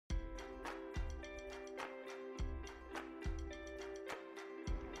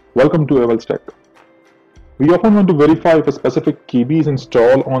Welcome to Tech. We often want to verify if a specific KB is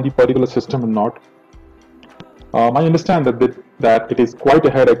installed on the particular system or not. I understand that it is quite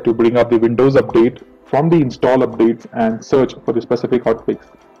a headache to bring up the Windows update from the install updates and search for the specific hotfix.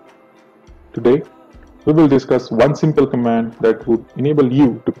 Today, we will discuss one simple command that would enable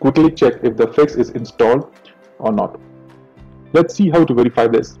you to quickly check if the fix is installed or not. Let's see how to verify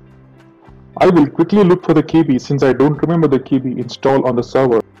this. I will quickly look for the KB since I don't remember the KB installed on the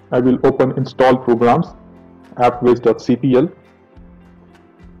server. I will open Install Programs, appwiz.cpl.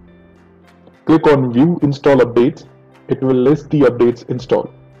 Click on View Install Updates. It will list the updates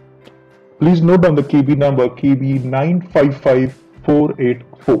installed. Please note down the KB number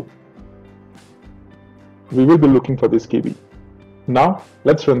KB955484. We will be looking for this KB. Now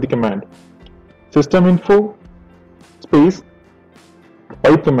let's run the command. Systeminfo space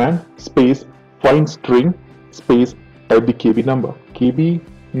pipe command space find string space type the KB number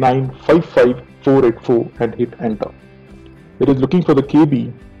KB955484 and hit enter. It is looking for the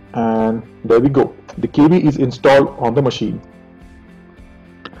KB and there we go. The KB is installed on the machine.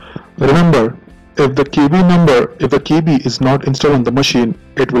 Remember, if the KB is not installed on the machine,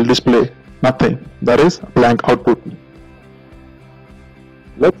 it will display nothing, that is blank output.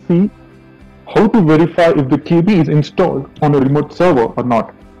 Let's see how to verify if the KB is installed on a remote server or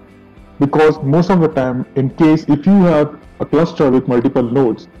not. Because most of the time, in case if you have a cluster with multiple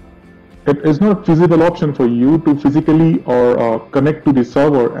nodes, it is not a feasible option for you to physically or connect to the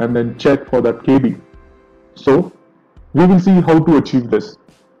server and then check for that KB. So we will see how to achieve this.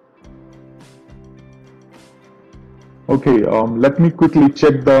 Okay, let me quickly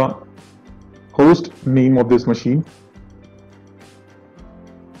check the host name of this machine.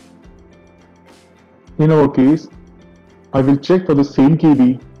 In our case, I will check for the same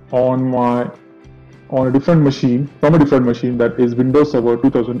KB on a different machine, from a different machine, that is Windows Server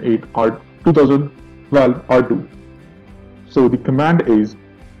 2012 R2. So the command is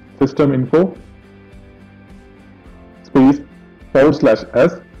systeminfo space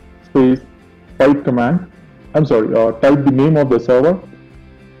 /s space pipe command. Type the name of the server,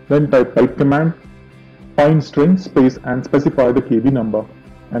 then type pipe command, find string space and specify the KB number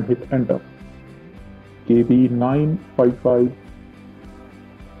and hit enter. KB955484.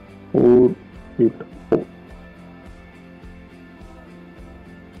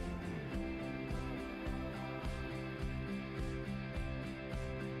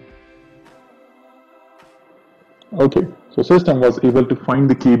 Okay, so system was able to find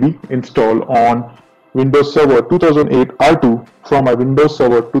the KB installed on Windows Server 2008 R2 from my Windows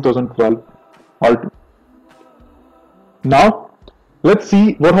Server 2012 R2. Now let's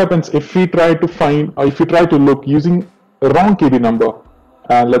see what happens if we try to look using a wrong KB number,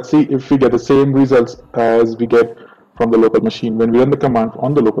 and let's see if we get the same results as we get from the local machine when we run the command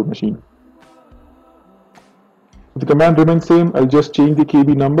on the local machine. If the command remains same, I'll just change the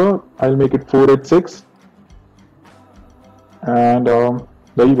KB number. I'll make it 486, and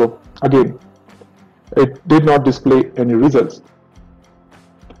there you go. Again, it did not display any results.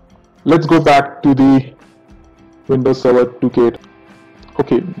 Let's go back to the Windows Server 2K.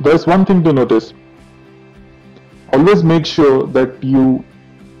 Okay, there's one thing to notice. Always make sure that the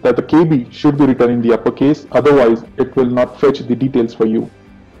KB should be written in the uppercase, otherwise it will not fetch the details for you.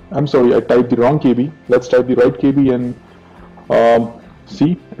 I'm sorry, I typed the wrong KB. Let's type the right KB and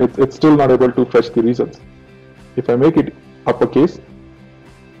see, it's still not able to fetch the results. If I make it uppercase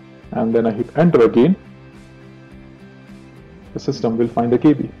and then I hit enter again, the system will find the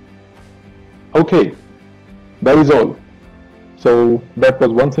KB. Okay, that is all. So that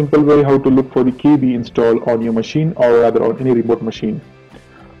was one simple way how to look for the KB installed on your machine, or rather on any remote machine.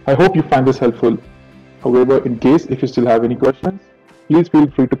 I hope you find this helpful. However, in case if you still have any questions, please feel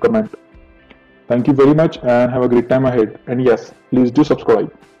free to comment. Thank you very much and have a great time ahead. And yes, please do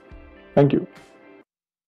subscribe. Thank you.